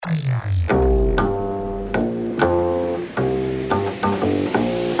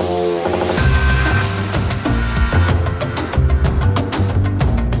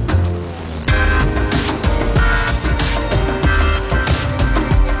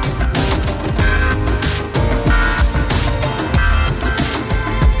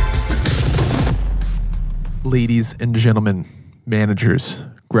Ladies and gentlemen, managers,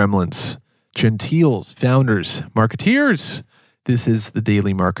 gremlins, gentiles, founders, marketeers, this is The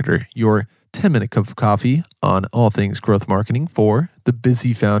Daily Marketer, your 10-minute cup of coffee on all things growth marketing for the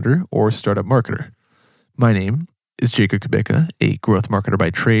busy founder or startup marketer. My name is Jacob Kubicka, a growth marketer by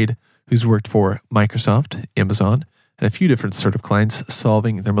trade who's worked for Microsoft, Amazon, and a few different startup clients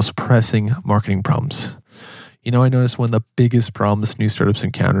solving their most pressing marketing problems. You know, I noticed one of the biggest problems new startups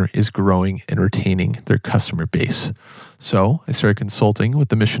encounter is growing and retaining their customer base. So I started consulting with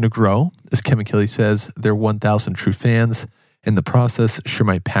the mission to grow. As Kevin Kelly says, they're 1,000 true fans. In the process, share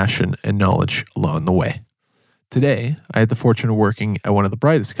my passion and knowledge along the way. Today, I had the fortune of working at one of the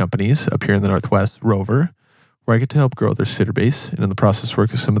brightest companies up here in the Northwest, Rover, where I get to help grow their sitter base and in the process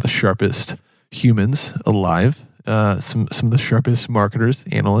work with some of the sharpest humans alive, some of the sharpest marketers,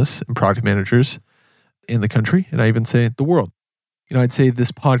 analysts, and product managers in the country, and I even say the world. You know, I'd say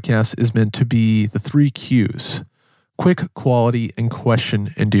this podcast is meant to be the 3 Qs: quick, quality, and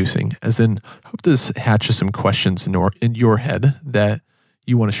question-inducing. As in, I hope this hatches some questions in your head that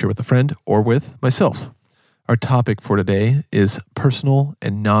you want to share with a friend or with myself. Our topic for today is personal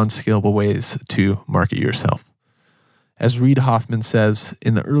and non-scalable ways to market yourself. As Reid Hoffman says,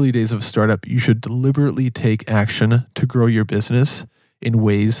 in the early days of a startup, you should deliberately take action to grow your business in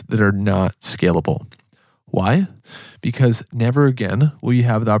ways that are not scalable. Why? Because never again will you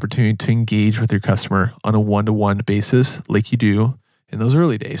have the opportunity to engage with your customer on a one-to-one basis like you do in those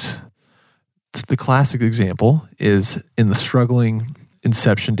early days. The classic example is in the struggling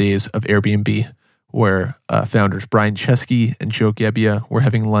inception days of Airbnb, where founders Brian Chesky and Joe Gebbia were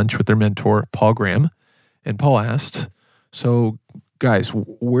having lunch with their mentor, Paul Graham. And Paul asked, "So guys,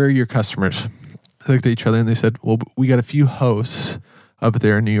 where are your customers?" They looked at each other and they said, "Well, we got a few hosts up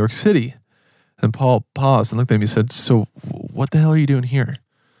there in New York City." And Paul paused and looked at me and said, "So what the hell are you doing here?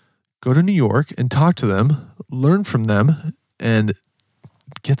 Go to New York and talk to them, learn from them, and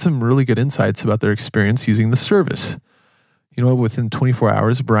get some really good insights about their experience using the service." You know, within 24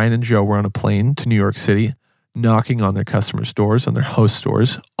 hours, Brian and Joe were on a plane to New York City, knocking on their customers' doors, on their host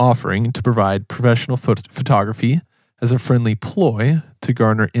doors, offering to provide professional photography as a friendly ploy to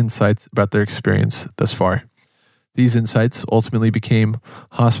garner insights about their experience thus far. These insights ultimately became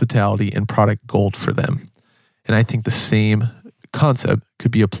hospitality and product gold for them. And I think the same concept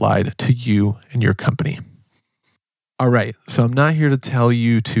could be applied to you and your company. All right, so I'm not here to tell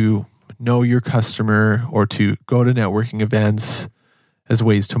you to know your customer or to go to networking events as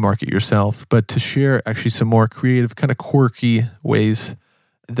ways to market yourself, but to share actually some more creative, kind of quirky ways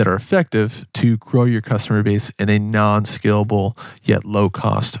that are effective to grow your customer base in a non-scalable yet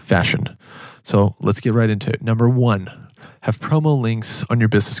low-cost fashion. So let's get right into it. Number 1, have promo links on your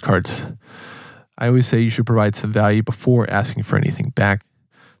business cards. I always say you should provide some value before asking for anything back.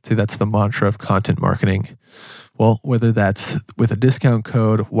 See, that's the mantra of content marketing. Well, whether that's with a discount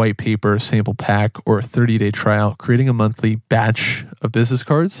code, white paper, sample pack, or a 30-day trial, creating a monthly batch of business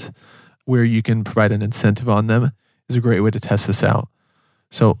cards where you can provide an incentive on them is a great way to test this out.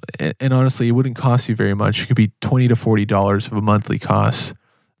 So, and honestly, it wouldn't cost you very much. It could be $20 to $40 of a monthly cost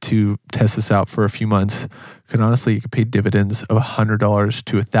to test this out for a few months. Honestly, you could pay dividends of $100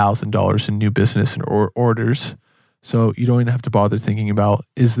 to $1,000 in new business and orders. So you don't even have to bother thinking about,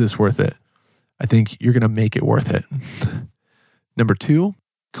 is this worth it? I think you're going to make it worth it. Number 2,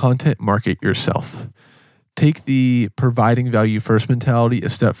 content market yourself. Take the providing value first mentality a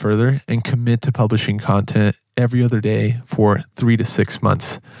step further and commit to publishing content every other day for 3 to 6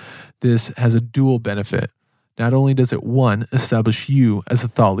 months. This has a dual benefit. Not only does it, 1, establish you as a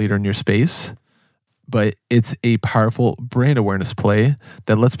thought leader in your space, but it's a powerful brand awareness play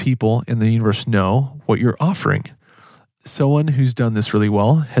that lets people in the universe know what you're offering. Someone who's done this really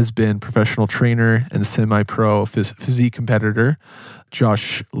well has been professional trainer and semi-pro physique competitor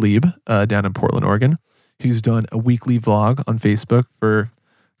Josh Lieb down in Portland, Oregon, who's done a weekly vlog on Facebook for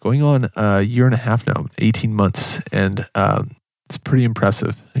going on a year and a half now, 18 months. And it's pretty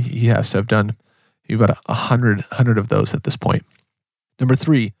impressive. He has to have done about 100 of those at this point. Number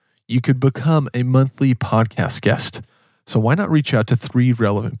 3, you could become a monthly podcast guest. So why not reach out to 3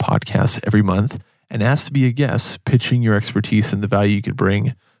 relevant podcasts every month and ask to be a guest, pitching your expertise and the value you could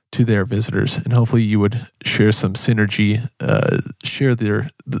bring to their visitors. And hopefully you would share some synergy, share the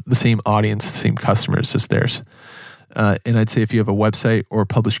same audience, the same customers as theirs. And I'd say if you have a website or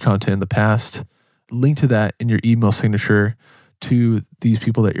published content in the past, link to that in your email signature to these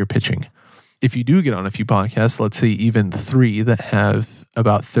people that you're pitching. If you do get on a few podcasts, let's say even 3 that have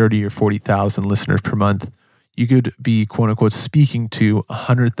about 30 or 40,000 listeners per month, you could be quote unquote speaking to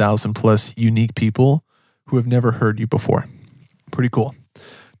 100,000 plus unique people who have never heard you before. Pretty cool.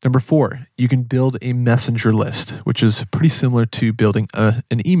 Number 4, you can build a messenger list, which is pretty similar to building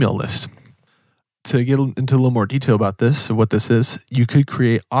an email list. To get into a little more detail about this, what this is, you could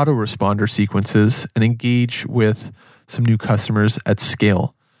create autoresponder sequences and engage with some new customers at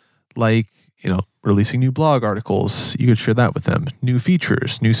scale, like, releasing new blog articles. You could share that with them, new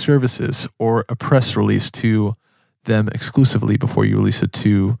features, new services, or a press release to them exclusively before you release it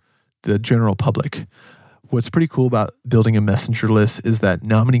to the general public. What's pretty cool about building a messenger list is that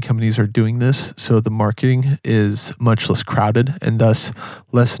not many companies are doing this, so the marketing is much less crowded and thus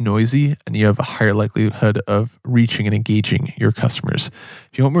less noisy, and you have a higher likelihood of reaching and engaging your customers.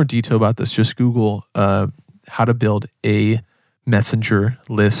 If you want more detail about this, just Google how to build a messenger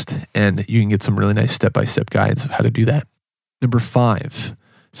list, and you can get some really nice step-by-step guides of how to do that. Number 5,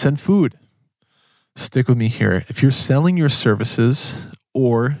 send food. Stick with me here. If you're selling your services,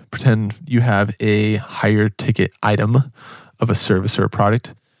 or pretend you have a higher ticket item of a service or a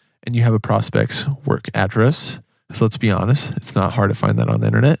product, and you have a prospect's work address, so let's be honest, it's not hard to find that on the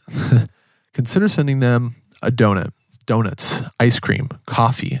internet. Consider sending them a donut, donuts, ice cream,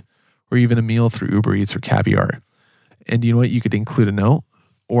 coffee, or even a meal through Uber Eats or Caviar. And you know what? You could include a note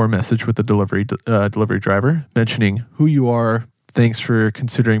or a message with the delivery driver mentioning who you are, thanks for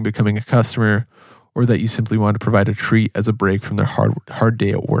considering becoming a customer, or that you simply want to provide a treat as a break from their hard day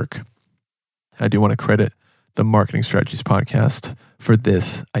at work. I do want to credit the Marketing Strategies podcast for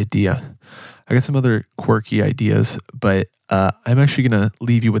this idea. I got some other quirky ideas, but I'm actually going to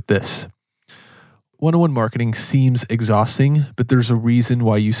leave you with this. One-on-one marketing seems exhausting, but there's a reason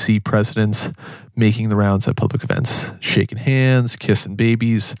why you see presidents making the rounds at public events, shaking hands, kissing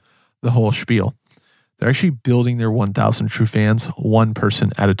babies, the whole spiel. They're actually building their 1,000 true fans one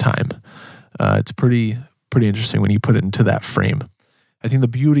person at a time. It's pretty interesting when you put it into that frame. I think the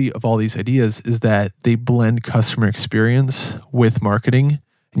beauty of all these ideas is that they blend customer experience with marketing,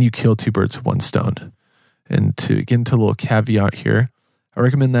 and you kill 2 birds with 1 stone. And to get into a little caveat here, I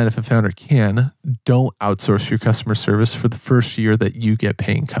recommend that if a founder can, don't outsource your customer service for the first year that you get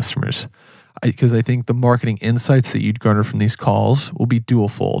paying customers. Because I think the marketing insights that you'd garner from these calls will be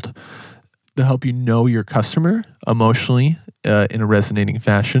dual-fold. They'll help you know your customer emotionally in a resonating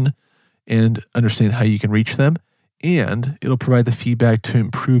fashion and understand how you can reach them. And it'll provide the feedback to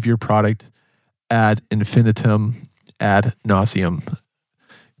improve your product ad infinitum, ad nauseum.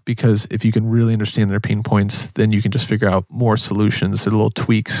 Because if you can really understand their pain points, then you can just figure out more solutions or little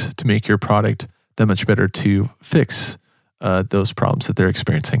tweaks to make your product that much better to fix those problems that they're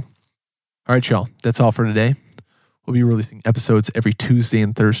experiencing. All right, y'all. That's all for today. We'll be releasing episodes every Tuesday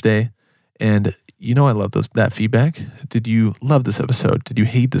and Thursday. And I love that feedback. Did you love this episode? Did you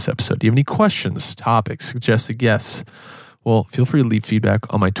hate this episode? Do you have any questions, topics, suggested guests? Well, feel free to leave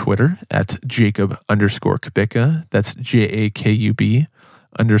feedback on my Twitter at Jacob_Kubicka. That's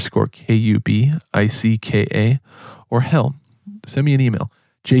JAKUB_KUBICKA. Or hell, send me an email,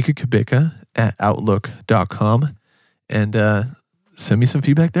 jacobkubicka@outlook.com, and send me some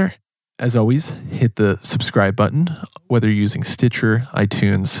feedback there. As always, hit the subscribe button, whether you're using Stitcher,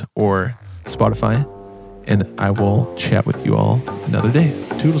 iTunes, or Spotify, and I will chat with you all another day.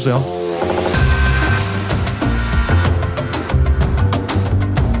 Toodles, y'all.